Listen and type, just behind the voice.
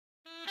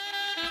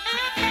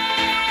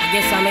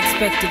guess I'm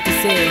expected to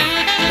say,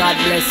 God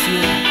bless you.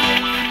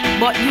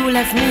 But you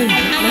left me,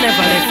 I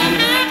never left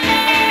you.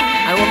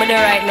 And when I'm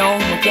there right now,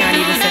 I can't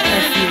even say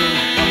F you.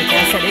 I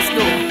can't say this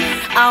too.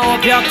 I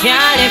hope you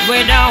can't live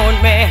without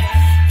me.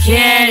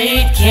 Can't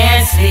eat,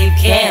 can't sleep,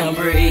 can't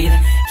breathe.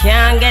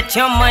 Can't get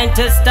your mind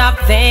to stop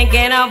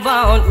thinking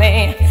about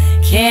me.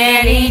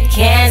 Can't eat,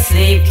 can't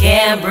sleep,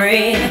 can't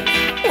breathe.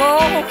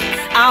 Whoa,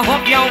 I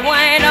hope you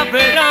wind up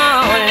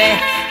lonely.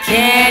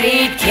 Can't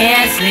eat,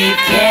 can't sleep,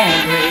 can't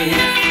breathe.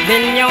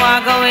 Then you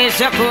walk away,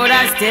 you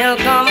coulda still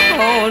come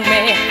hold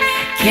me.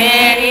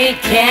 Can't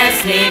eat, can't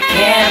sleep,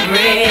 can't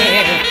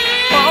breathe.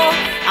 Oh,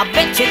 I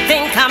bet you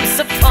think I'm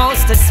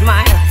supposed to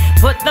smile.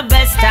 Put the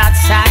best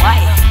outside,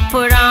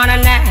 put on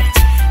an act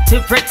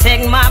to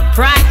protect my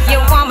pride. You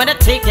want me to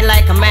take it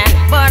like a man,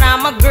 but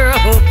I'm a girl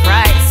who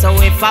cries. So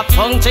if I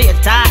puncture your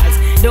tires,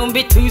 don't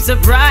be too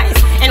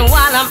surprised. And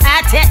while I'm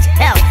at it,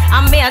 hell,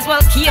 I may as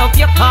well key up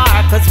your car.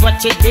 Cause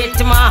what you did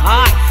to my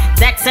heart,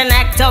 that's an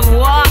act of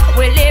war.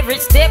 With every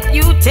step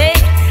you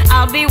take,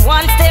 I'll be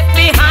one step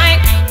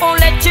behind. Won't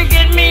let you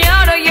get me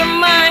out of your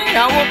mind.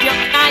 I hope you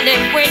can't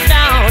live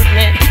without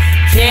me.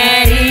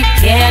 Can't eat,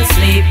 can't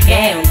sleep,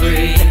 can't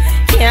breathe.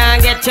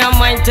 Can't get your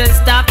mind to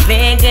stop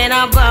thinking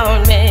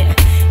about me.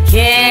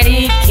 Can't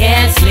eat,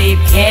 can't sleep,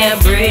 can't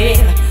breathe.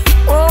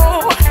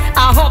 Oh,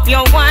 I hope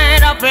you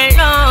wind up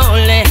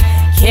lonely.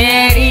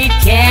 Can't eat,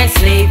 can't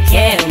sleep,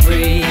 can't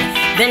breathe.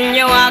 Then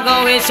you walk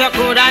away, so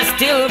could I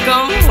still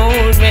come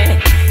hold me?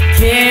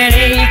 Can't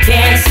eat,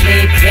 can't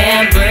sleep,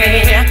 can't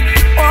breathe.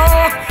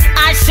 Oh,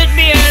 I should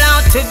be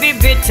allowed to be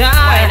bitter,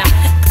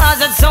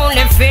 cause it's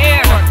only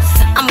fair.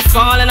 I'm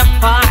falling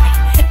apart,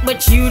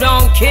 but you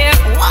don't care.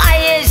 Why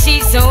is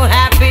she so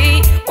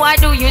happy? Why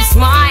do you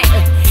smile?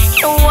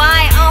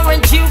 Why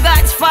aren't you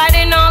guys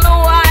fighting all the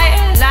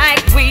while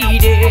like we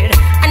did?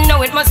 I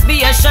know it must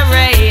be a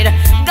charade.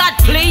 God,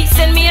 please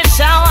send me a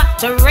shower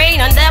to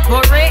rain on that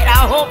parade.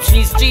 I hope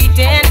she's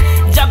cheating,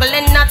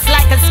 juggling nuts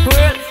like a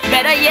squirrel.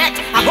 Better yet,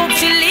 I hope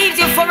she leaves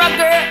you for a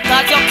girl,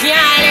 cause you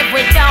can't live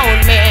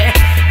without me.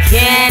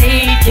 Can't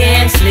eat,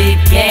 can't sleep,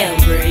 can't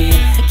breathe.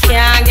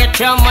 Can't get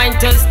your mind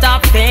to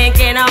stop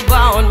thinking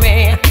about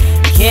me.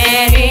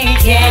 Can't eat,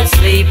 can't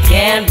sleep,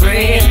 can't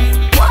breathe.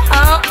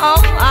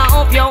 Oh, I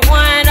hope you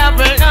wind up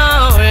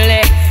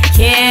lonely.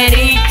 Can't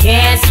eat,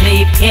 can't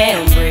sleep,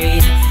 can't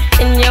breathe.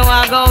 And you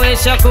walk away,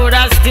 you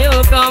coulda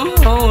still come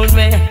hold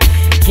me.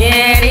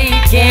 Can't eat,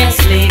 can't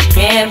sleep,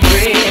 can't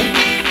breathe.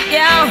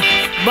 Yeah,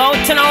 about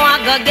to know I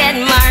go get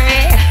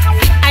married,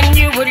 and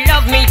you would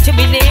love me to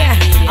be there.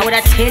 I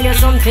woulda tell you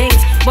some things,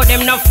 but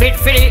them not fit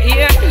for the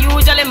ear.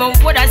 Usually me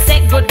woulda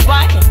say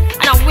goodbye,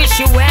 and I wish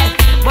you well,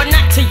 but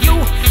not to you.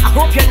 I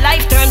hope your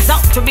life turns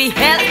out to be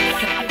hell.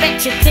 I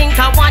bet you think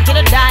I want you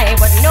to die,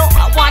 but no,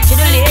 I want you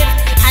to live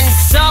and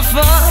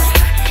suffer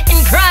and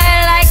cry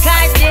like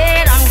I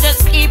did. I'm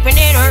just keeping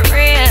it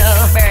real.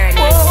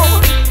 Oh,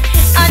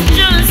 I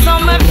just saw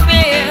my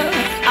feel.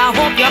 I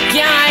hope you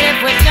can't live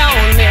without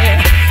me.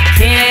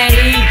 Can't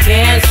eat,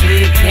 can't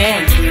sleep,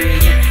 can't breathe.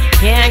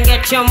 Can't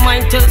get your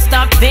mind to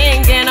stop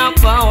thinking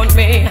about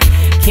me.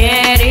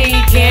 Can't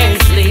eat,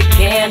 can't sleep,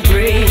 can't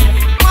breathe.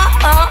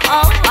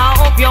 I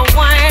hope you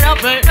wind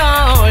up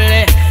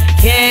lonely.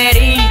 Can't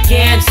eat,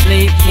 can't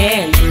sleep,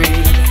 can't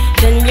breathe.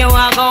 Then you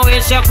walk away,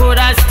 you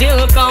coulda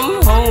still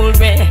come hold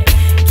me.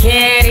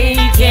 Can't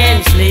eat,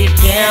 can't sleep,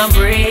 can't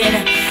breathe.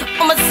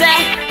 I'ma say,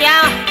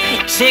 yeah,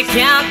 she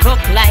can't cook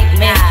like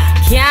me,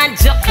 can't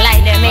joke like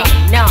me.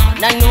 No,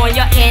 I know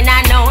you're in,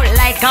 I know,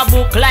 like a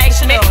book like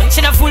me. She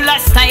not full of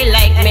style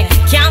like me,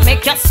 can't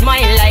make you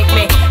smile like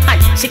me.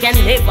 And she can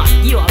never,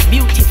 you a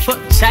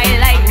beautiful child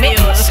like me.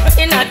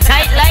 She not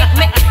tight like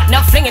me,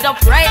 not fling it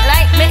up right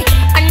like me.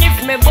 And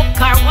if me book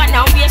her one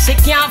away, she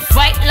can't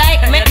fight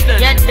like me.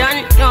 You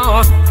don't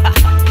know.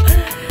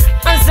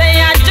 I say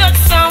I just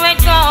saw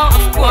it go.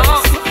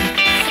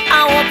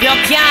 I hope you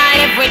can't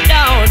live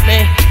without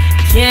me.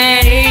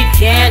 Can't eat,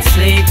 can't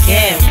sleep,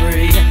 can't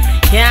breathe.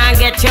 Can't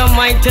get your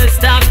mind to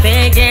stop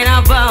thinking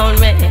about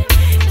me.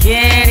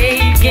 Can't